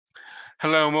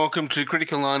Hello and welcome to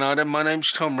Critical Line Item. My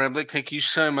name's Tom Ravlick. Thank you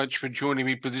so much for joining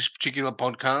me for this particular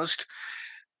podcast.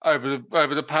 Over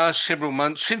the past several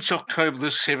months, since October the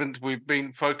 7th, we've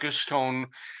been focused on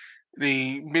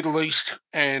the Middle East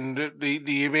and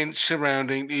the events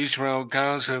surrounding the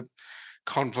Israel-Gaza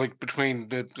conflict between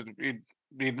the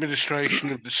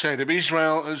administration of the State of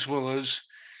Israel as well as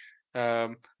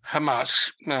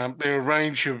Hamas. There are a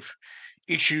range of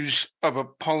issues of a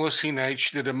policy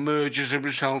nature that emerge as a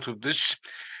result of this.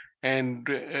 And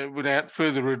without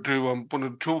further ado, I want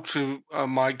to talk to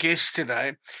my guest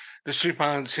today, the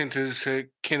Supine Centre's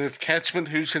Kenneth Katzman,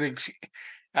 who's an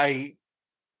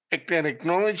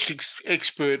acknowledged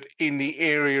expert in the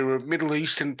area of Middle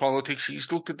Eastern politics.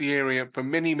 He's looked at the area for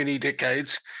many, many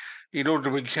decades in order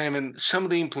to examine some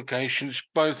of the implications,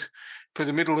 both for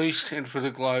the Middle East and for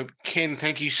the globe. Ken,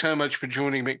 thank you so much for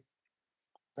joining me.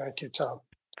 Thank you, Tom.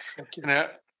 Thank you. Now,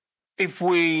 if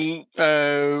we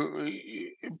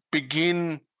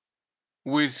begin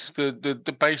with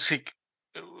the basic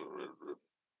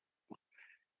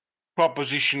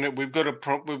proposition that we've got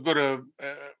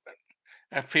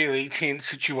a fairly tense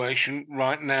situation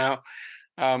right now,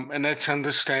 and that's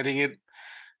understating it.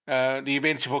 The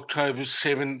events of October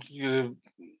 7th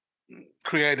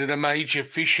created a major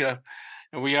fissure,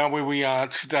 and we are where we are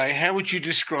today. How would you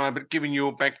describe it, given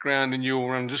your background and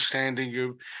your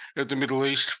understanding of the Middle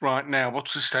East right now?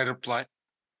 What's the state of play?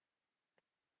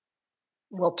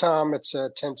 Well, Tom, it's a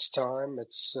tense time.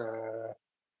 It's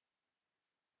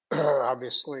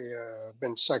obviously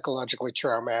been psychologically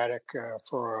traumatic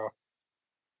for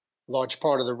a large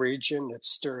part of the region. It's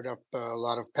stirred up a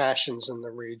lot of passions in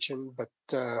the region, but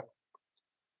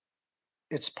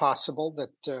it's possible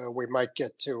that we might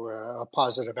get to a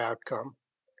positive outcome.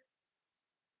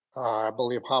 I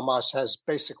believe Hamas has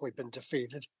basically been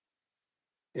defeated.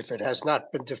 If it has not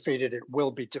been defeated, it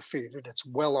will be defeated. It's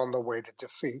well on the way to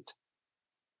defeat,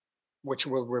 which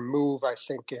will remove, I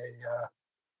think,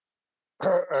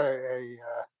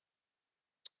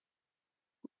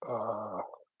 a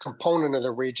component of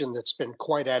the region that's been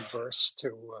quite adverse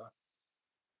to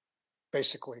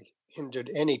basically hindered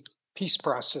any peace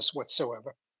process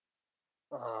whatsoever.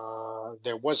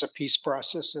 There was a peace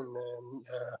process in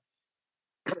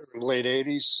the late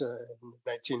 80s,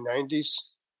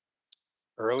 1990s,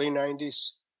 early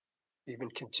 90s,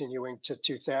 even continuing to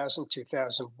 2000,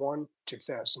 2001,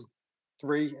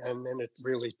 2003, and then it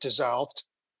really dissolved.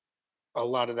 A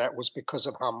lot of that was because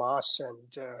of Hamas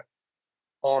and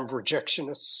armed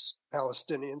rejectionists,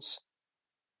 Palestinians.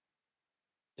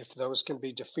 If those can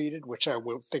be defeated, which I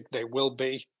will think they will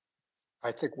be,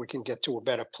 I think we can get to a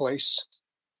better place,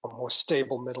 a more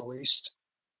stable Middle East.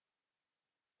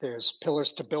 There's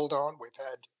pillars to build on. We've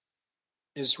had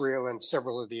Israel and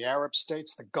several of the Arab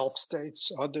states, the Gulf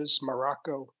states, others,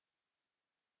 Morocco,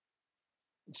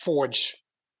 forge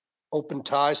open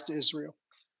ties to Israel.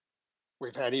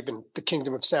 We've had even the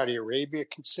Kingdom of Saudi Arabia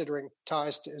considering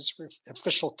ties to Israel,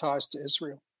 official ties to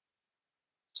Israel.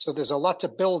 So there's a lot to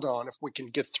build on if we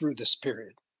can get through this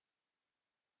period.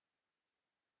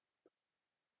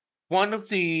 One of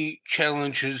the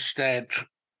challenges that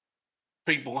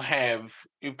people have,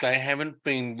 if they haven't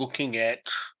been looking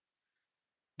at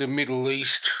the Middle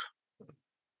East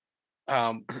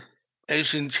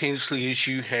as intensely as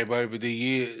you have over the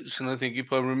years, and I think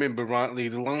if I remember rightly,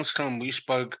 the last time we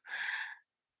spoke,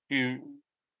 you've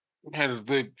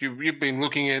been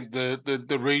looking at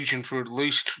the region for at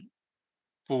least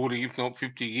 40, if not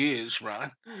 50 years,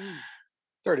 right?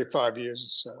 35 years or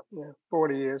so, yeah,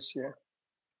 40 years, yeah.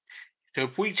 So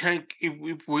if we take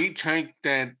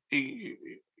that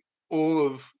all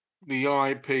of the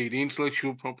IP, the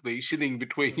intellectual property, sitting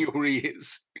between your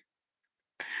ears,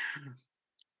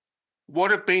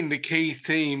 what have been the key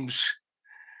themes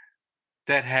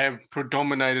that have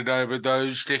predominated over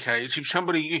those decades?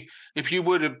 If you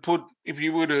were to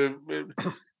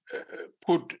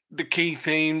put the key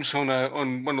themes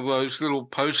on one of those little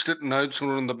post-it notes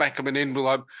or on the back of an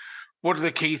envelope, what are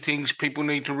the key things people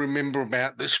need to remember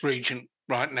about this region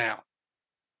right now?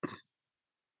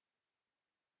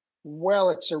 Well,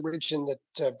 it's a region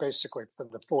that basically for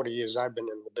the 40 years I've been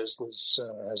in the business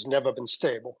has never been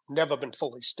stable, never been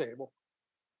fully stable.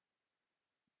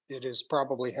 It is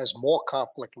probably has more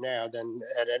conflict now than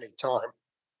at any time.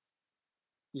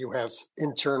 You have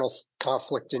internal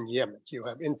conflict in Yemen. You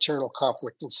have internal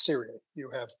conflict in Syria. You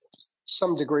have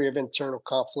some degree of internal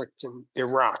conflict in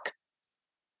Iraq.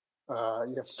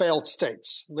 You have failed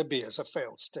states. Libya is a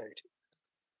failed state.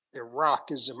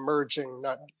 Iraq is emerging,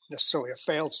 not necessarily a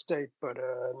failed state, but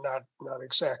not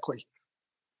exactly.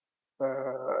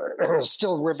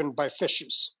 Still riven by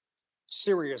fissures.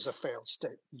 Syria is a failed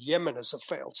state. Yemen is a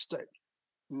failed state.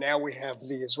 now we have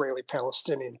the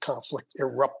Israeli-Palestinian conflict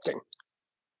erupting.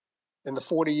 In the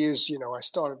 40 years, I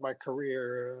started my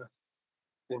career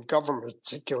in government,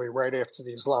 particularly right after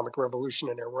the Islamic Revolution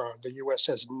in Iran. The U.S.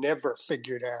 has never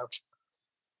figured out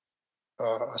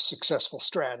a successful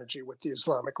strategy with the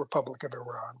Islamic Republic of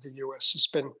Iran. The U.S. has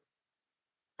been,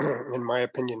 in my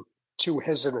opinion, too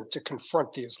hesitant to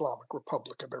confront the Islamic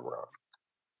Republic of Iran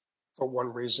for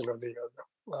one reason or the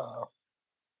other.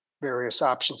 Various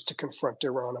options to confront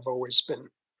Iran have always been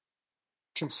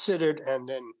considered and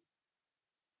then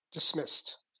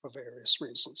dismissed for various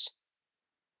reasons.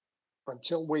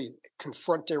 Until we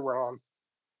confront Iran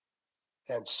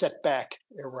and set back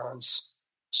Iran's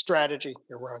strategy,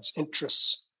 Iran's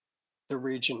interests, the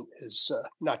region is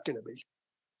not going to be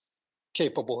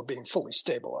capable of being fully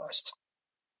stabilized.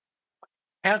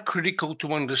 How critical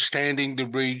to understanding the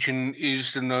region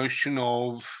is the notion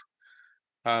of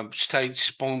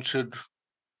state-sponsored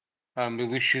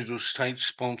militias or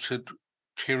state-sponsored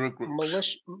terror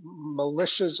groups?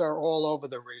 Militias are all over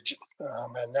the region,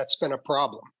 and that's been a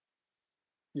problem.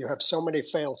 You have so many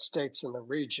failed states in the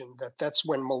region that's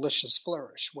when militias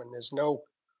flourish. When there's no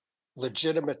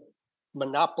legitimate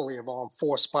monopoly of armed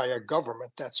force by a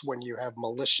government, that's when you have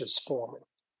militias forming.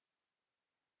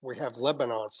 We have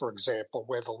Lebanon, for example,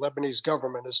 where the Lebanese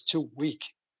government is too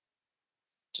weak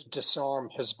to disarm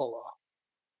Hezbollah.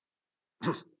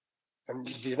 And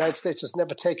the United States has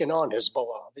never taken on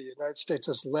Hezbollah. The United States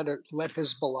has let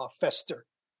Hezbollah fester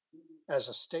as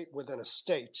a state within a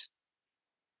state.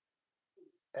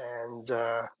 And,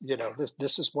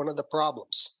 this is one of the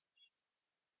problems.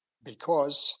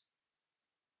 Because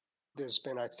there's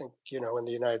been, I think, in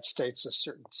the United States, a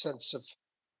certain sense of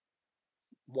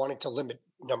wanting to limit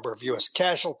number of U.S.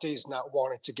 casualties, not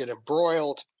wanting to get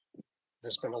embroiled.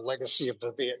 There's been a legacy of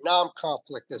the Vietnam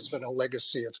conflict. There's been a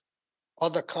legacy of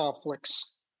other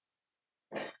conflicts,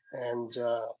 and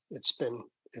it's been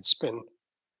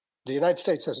the United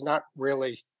States has not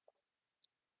really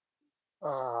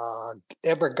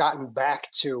ever gotten back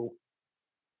to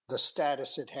the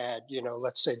status it had,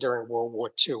 let's say during World War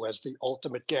II, as the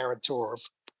ultimate guarantor of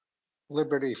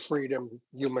liberty, freedom,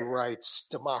 human rights,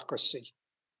 democracy.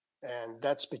 And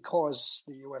that's because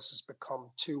the U.S. has become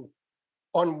too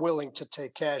unwilling to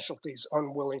take casualties,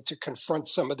 unwilling to confront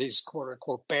some of these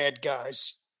quote-unquote bad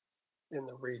guys in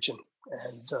the region.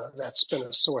 And that's been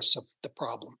a source of the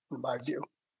problem, in my view.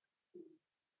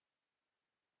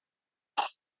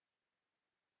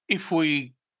 If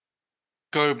we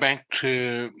go back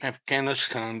to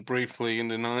Afghanistan briefly in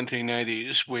the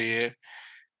 1980s, where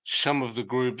some of the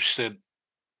groups that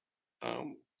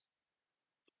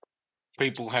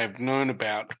people have known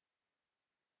about,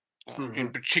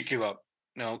 in particular,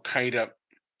 Al-Qaeda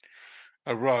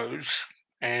arose,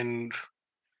 and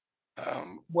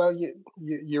well,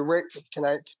 you're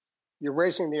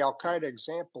raising the Al-Qaeda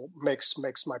example makes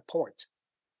my point.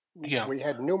 Yeah, we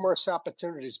had numerous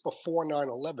opportunities before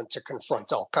 9/11 to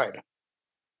confront Al-Qaeda.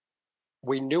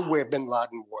 We knew where bin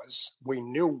Laden was. We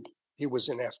knew he was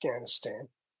in Afghanistan.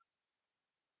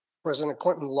 President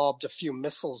Clinton lobbed a few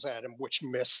missiles at him, which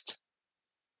missed.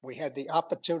 We had the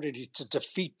opportunity to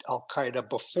defeat Al-Qaeda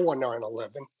before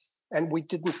 9/11, and we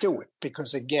didn't do it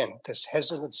because, again, this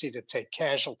hesitancy to take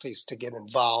casualties, to get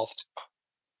involved,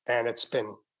 and it's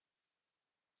been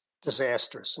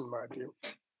disastrous in my view.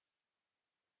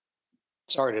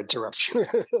 Sorry to interrupt you.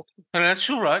 And that's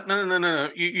all right.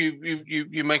 No.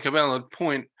 You make a valid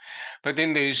point, but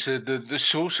then there's the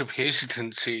source of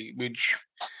hesitancy, which,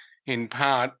 in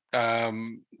part,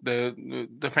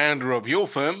 the founder of your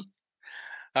firm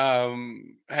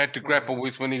had to grapple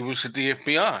with when he was at the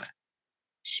FBI.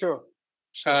 Sure.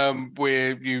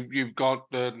 Where you've got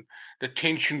the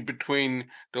tension between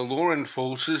the law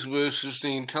enforcers versus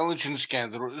the intelligence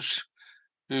gatherers,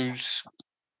 who's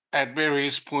at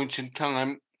various points in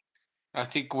time, I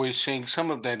think we're seeing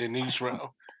some of that in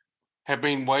Israel, have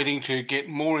been waiting to get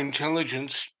more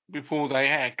intelligence before they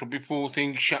act or before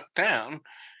things shut down,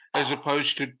 as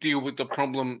opposed to deal with the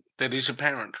problem that is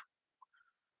apparent.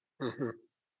 Mm-hmm.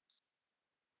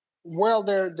 Well,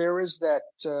 there is that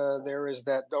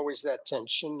always that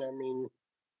tension. I mean,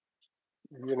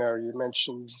 you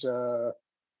mentioned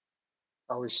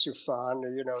Ali Soufan.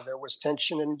 There was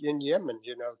tension in Yemen.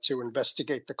 To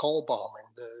investigate the coal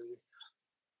bombing.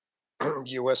 The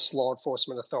U.S. law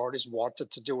enforcement authorities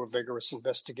wanted to do a vigorous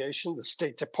investigation. The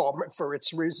State Department, for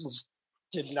its reasons,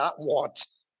 did not want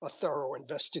a thorough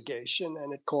investigation,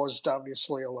 and it caused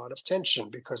obviously a lot of tension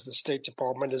because the State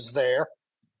Department is there.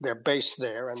 They're based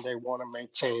there, and they want to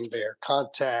maintain their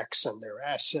contacts and their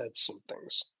assets and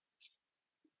things.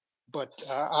 But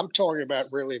I'm talking about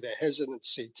really the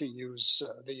hesitancy to use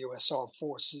the U.S. Armed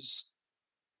Forces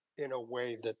in a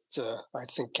way that I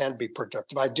think can be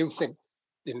productive. I do think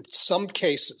in some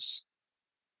cases,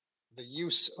 the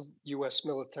use of U.S.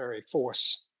 military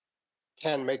force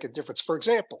can make a difference. For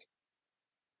example,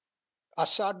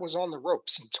 Assad was on the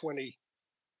ropes in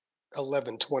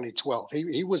 2011, 2012.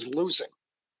 He was losing.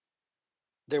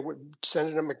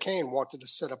 Senator McCain wanted to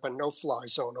set up a no-fly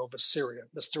zone over Syria.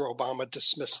 Mr. Obama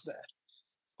dismissed that.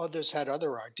 Others had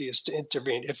other ideas to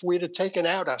intervene. If we'd have taken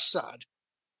out Assad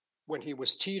when he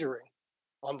was teetering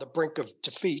on the brink of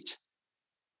defeat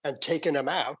and taken him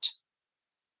out,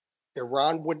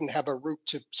 Iran wouldn't have a route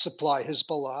to supply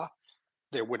Hezbollah.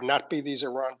 There would not be these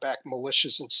Iran-backed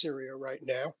militias in Syria right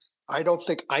now. I don't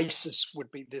think ISIS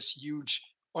would be this huge,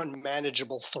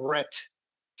 unmanageable threat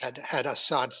had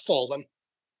Assad fallen.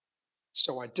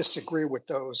 So I disagree with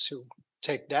those who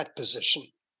take that position.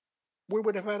 We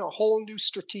would have had a whole new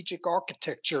strategic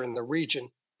architecture in the region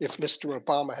if Mr.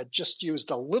 Obama had just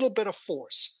used a little bit of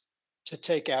force to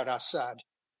take out Assad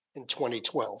in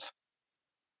 2012.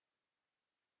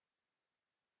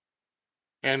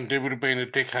 And there would have been a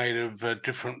decade of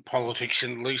different politics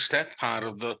in at least that part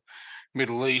of the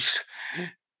Middle East.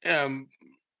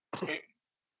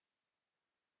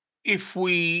 If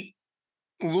we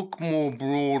look more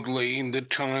broadly in the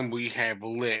time we have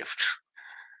left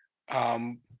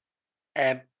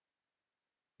at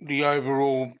the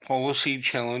overall policy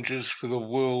challenges for the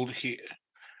world here,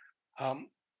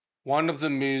 one of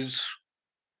them is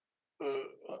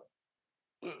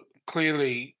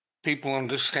clearly people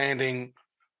understanding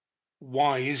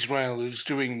why Israel is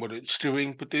doing what it's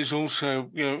doing, but there's also,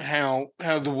 how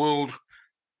the world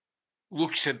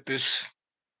looks at this,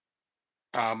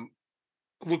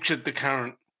 looks at the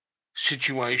current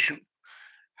situation.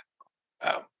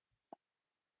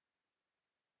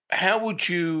 How would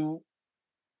you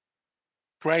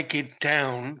break it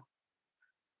down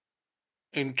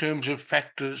in terms of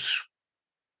factors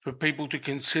for people to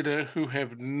consider who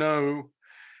have no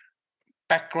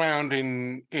background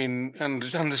in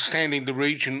understanding the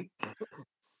region,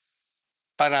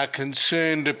 but are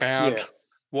concerned about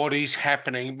what is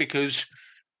happening? Because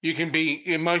you can be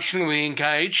emotionally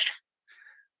engaged,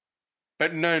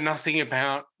 but know nothing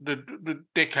about the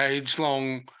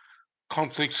decades-long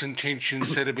conflicts and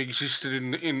tensions that have existed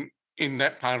in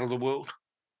that part of the world.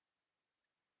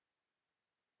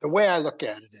 The way I look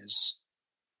at it is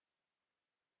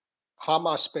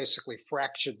Hamas basically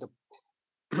fractured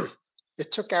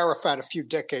it took Arafat a few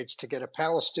decades to get a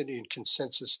Palestinian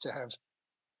consensus to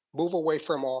move away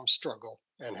from armed struggle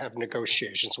and have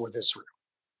negotiations with Israel.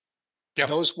 Yep.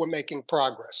 Those were making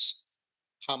progress.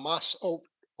 Hamas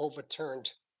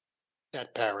overturned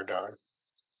that paradigm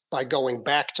by going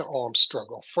back to armed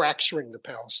struggle, fracturing the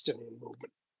Palestinian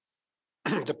movement.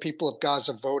 The people of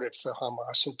Gaza voted for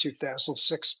Hamas in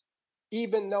 2006,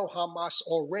 even though Hamas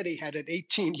already had an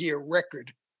 18-year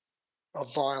record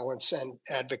of violence and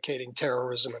advocating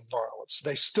terrorism and violence.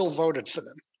 They still voted for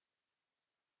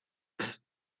them.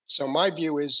 So my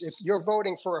view is, if you're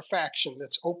voting for a faction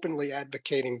that's openly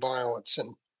advocating violence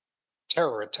and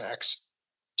terror attacks,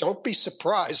 don't be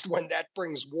surprised when that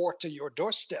brings war to your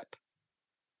doorstep.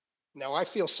 Now, I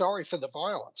feel sorry for the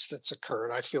violence that's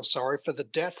occurred. I feel sorry for the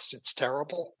deaths. It's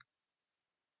terrible.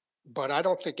 But I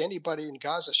don't think anybody in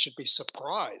Gaza should be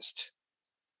surprised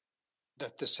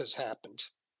that this has happened.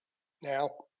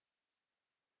 Now,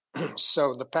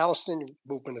 so the Palestinian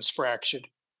movement is fractured.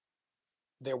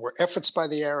 There were efforts by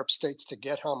the Arab states to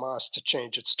get Hamas to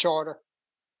change its charter,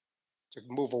 to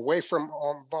move away from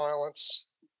armed violence,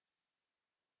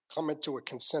 come into a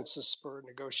consensus for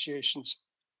negotiations.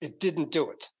 It didn't do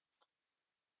it.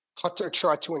 Qatar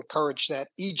tried to encourage that.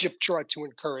 Egypt tried to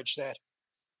encourage that.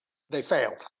 They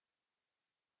failed.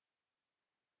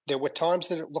 There were times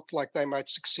that it looked like they might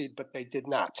succeed, but they did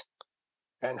not.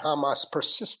 And Hamas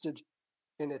persisted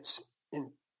in its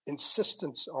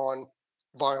insistence on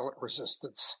violent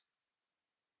resistance,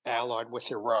 allied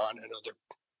with Iran and other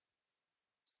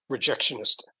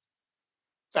rejectionist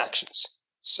factions.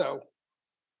 So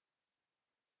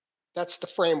that's the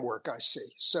framework I see.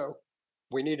 So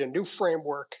we need a new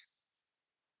framework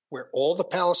where all the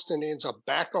Palestinians are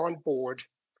back on board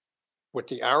with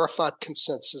the Arafat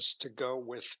consensus to go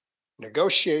with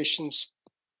negotiations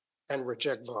and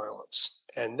reject violence.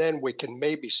 And then we can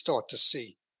maybe start to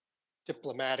see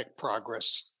diplomatic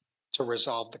progress to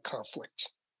resolve the conflict.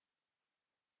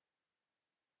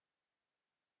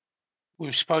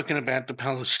 We've spoken about the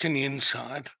Palestinian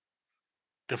side,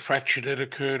 the fracture that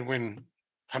occurred when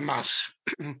Hamas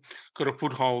got a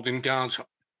foothold in Gaza.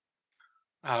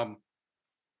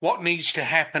 What needs to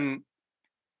happen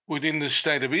within the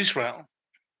state of Israel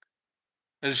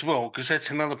as well, because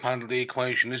that's another part of the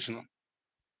equation, isn't it?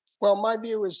 Well, my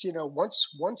view is,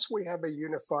 once we have a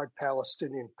unified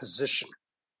Palestinian position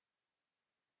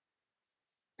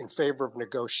in favor of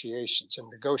negotiations and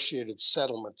negotiated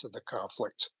settlement of the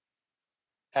conflict,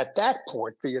 at that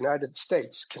point, the United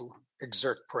States can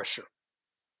exert pressure,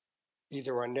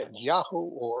 either on Netanyahu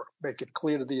or make it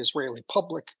clear to the Israeli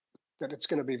public that it's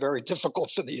going to be very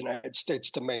difficult for the United States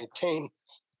to maintain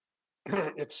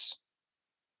its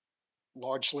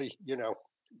largely,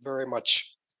 very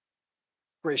much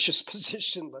gracious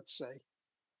position, let's say,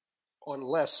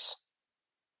 unless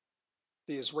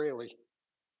the Israeli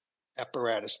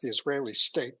apparatus, the Israeli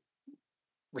state,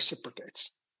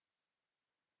 reciprocates.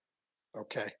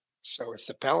 Okay, so if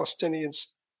the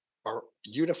Palestinians are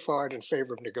unified in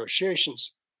favor of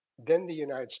negotiations, then the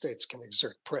United States can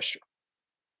exert pressure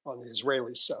on the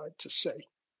Israeli side to say,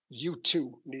 you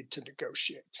too need to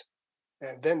negotiate.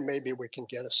 And then maybe we can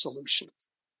get a solution.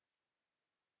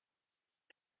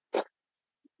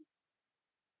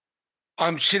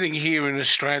 I'm sitting here in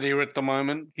Australia at the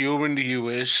moment. You're in the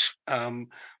US.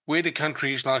 Where do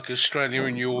countries like Australia,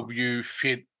 in your view,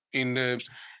 fit in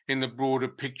the broader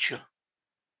picture?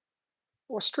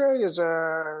 Australia is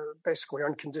a basically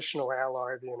unconditional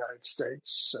ally of the United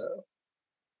States.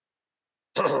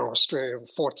 Australia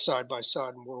fought side by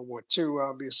side in World War II,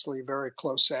 obviously, very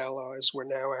close allies. We're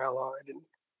now allied in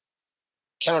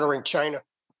countering China,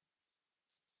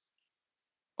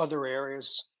 other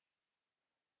areas.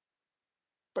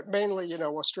 But mainly,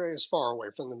 Australia is far away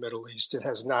from the Middle East. It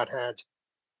has not had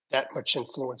that much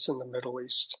influence in the Middle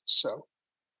East. So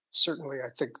certainly, I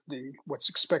think what's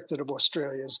expected of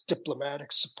Australia is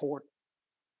diplomatic support,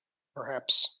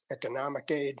 perhaps economic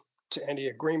aid to any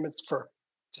agreement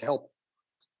to help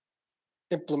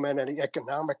implement any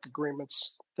economic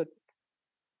agreements, that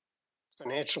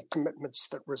financial commitments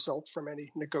that result from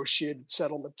any negotiated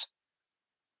settlement.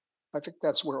 I think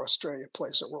that's where Australia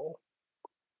plays a role.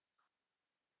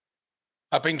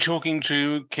 I've been talking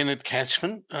to Kenneth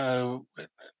Katzman,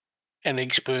 an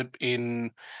expert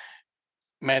in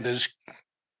matters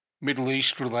Middle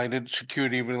East related,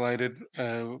 security related,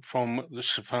 from the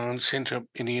Safan Center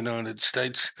in the United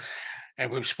States. And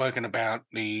we've spoken about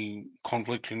the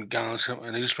conflict in Gaza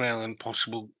and Israel and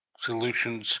possible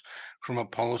solutions from a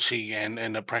policy and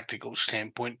a practical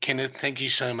standpoint. Kenneth, thank you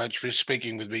so much for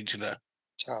speaking with me today.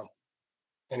 Tom,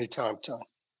 anytime, Tom.